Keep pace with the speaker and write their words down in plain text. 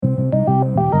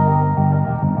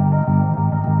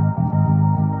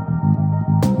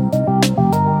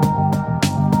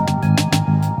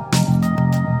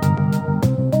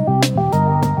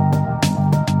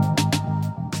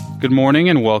Good morning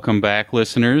and welcome back,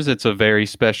 listeners. It's a very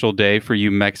special day for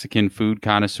you Mexican food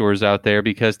connoisseurs out there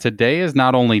because today is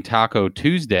not only Taco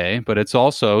Tuesday, but it's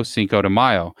also Cinco de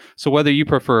Mayo. So whether you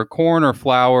prefer corn or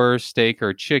flour, steak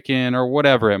or chicken, or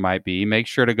whatever it might be, make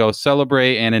sure to go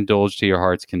celebrate and indulge to your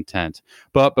heart's content.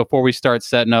 But before we start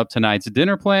setting up tonight's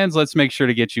dinner plans, let's make sure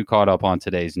to get you caught up on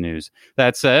today's news.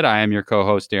 That said, I am your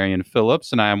co-host, Darian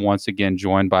Phillips, and I am once again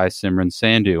joined by Simran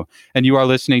Sandhu. And you are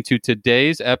listening to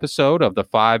today's episode of the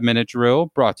 5-Minute Drill,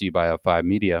 brought to you by F5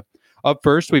 Media. Up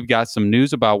first, we've got some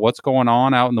news about what's going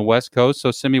on out in the West Coast.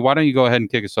 So, Simi, why don't you go ahead and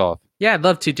kick us off? Yeah, I'd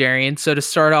love to, Darian. So to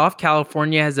start off,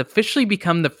 California has officially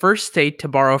become the first state to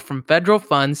borrow from federal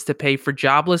funds to pay for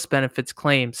jobless benefits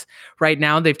claims. Right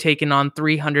now, they've taken on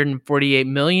 $348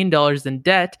 million in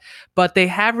debt, but they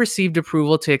have received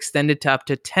approval to extend it to up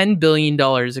to $10 billion,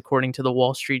 according to the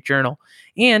Wall Street Journal.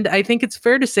 And I think it's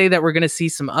fair to say that we're going to see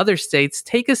some other states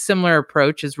take a similar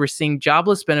approach as we're seeing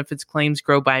jobless benefits claims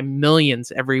grow by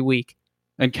millions every week.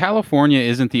 And California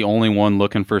isn't the only one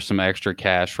looking for some extra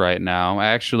cash right now.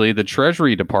 Actually, the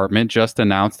Treasury Department just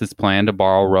announced its plan to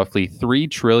borrow roughly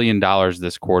 $3 trillion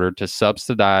this quarter to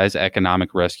subsidize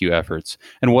economic rescue efforts.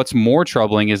 And what's more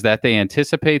troubling is that they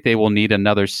anticipate they will need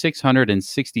another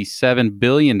 $667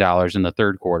 billion in the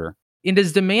third quarter. And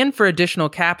as demand for additional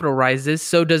capital rises,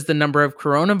 so does the number of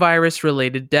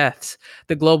coronavirus-related deaths.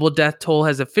 The global death toll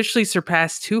has officially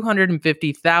surpassed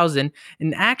 250,000,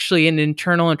 and actually an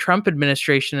internal Trump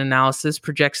administration analysis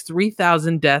projects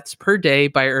 3,000 deaths per day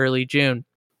by early June.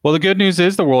 Well, the good news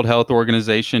is the World Health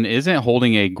Organization isn't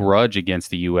holding a grudge against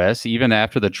the U.S., even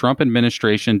after the Trump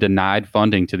administration denied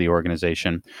funding to the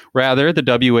organization. Rather, the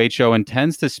WHO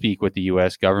intends to speak with the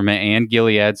U.S. government and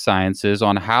Gilead Sciences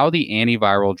on how the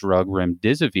antiviral drug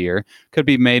remdesivir could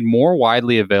be made more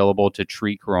widely available to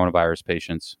treat coronavirus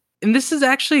patients. And this is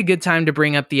actually a good time to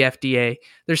bring up the FDA.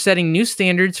 They're setting new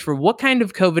standards for what kind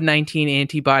of COVID-19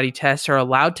 antibody tests are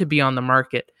allowed to be on the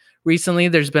market. Recently,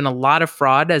 there's been a lot of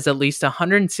fraud as at least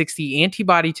 160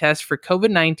 antibody tests for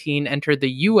COVID-19 entered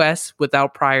the U.S.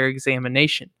 without prior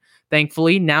examination.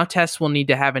 Thankfully, now tests will need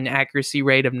to have an accuracy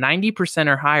rate of 90%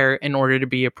 or higher in order to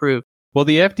be approved. Well,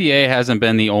 the FDA hasn't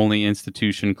been the only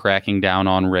institution cracking down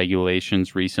on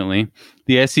regulations recently.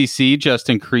 The SEC just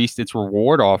increased its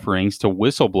reward offerings to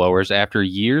whistleblowers after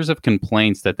years of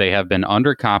complaints that they have been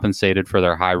undercompensated for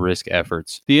their high-risk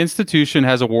efforts. The institution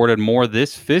has awarded more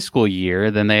this fiscal year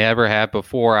than they ever have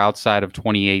before outside of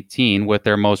 2018, with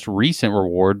their most recent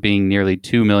reward being nearly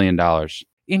 $2 million.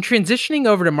 In transitioning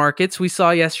over to markets, we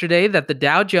saw yesterday that the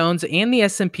Dow Jones and the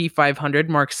S&P 500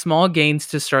 marked small gains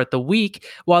to start the week,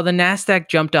 while the Nasdaq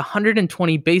jumped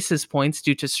 120 basis points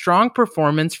due to strong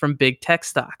performance from big tech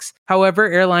stocks. However,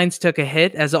 airlines took a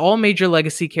hit as all major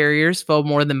legacy carriers fell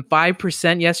more than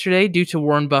 5% yesterday due to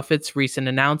Warren Buffett's recent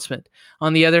announcement.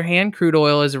 On the other hand, crude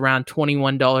oil is around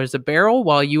 $21 a barrel,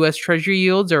 while U.S. Treasury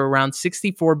yields are around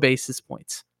 64 basis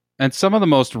points. And some of the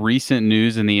most recent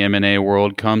news in the M&A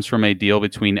world comes from a deal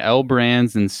between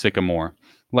Brands and Sycamore.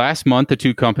 Last month, the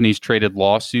two companies traded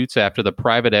lawsuits after the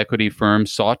private equity firm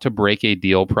sought to break a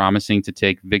deal promising to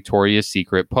take Victoria's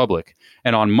Secret public.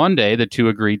 And on Monday, the two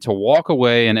agreed to walk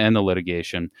away and end the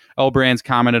litigation. Brands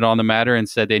commented on the matter and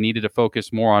said they needed to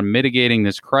focus more on mitigating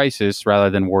this crisis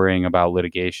rather than worrying about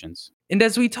litigations. And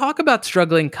as we talk about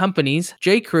struggling companies,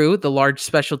 J.Crew, the large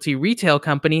specialty retail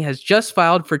company, has just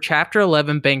filed for Chapter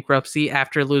 11 bankruptcy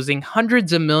after losing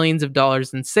hundreds of millions of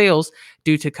dollars in sales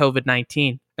due to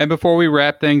COVID-19. And before we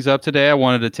wrap things up today, I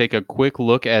wanted to take a quick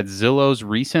look at Zillow's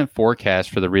recent forecast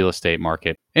for the real estate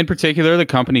market. In particular, the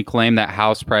company claimed that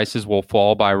house prices will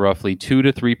fall by roughly 2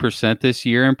 to 3% this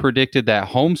year and predicted that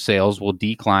home sales will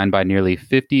decline by nearly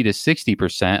 50 to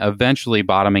 60%, eventually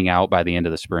bottoming out by the end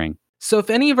of the spring. So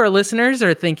if any of our listeners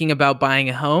are thinking about buying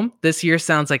a home, this year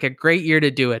sounds like a great year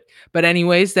to do it. But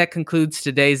anyways, that concludes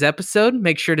today's episode.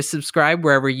 Make sure to subscribe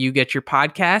wherever you get your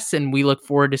podcasts, and we look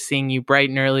forward to seeing you bright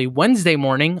and early Wednesday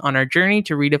morning on our journey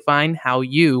to redefine how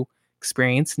you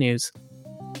experience news.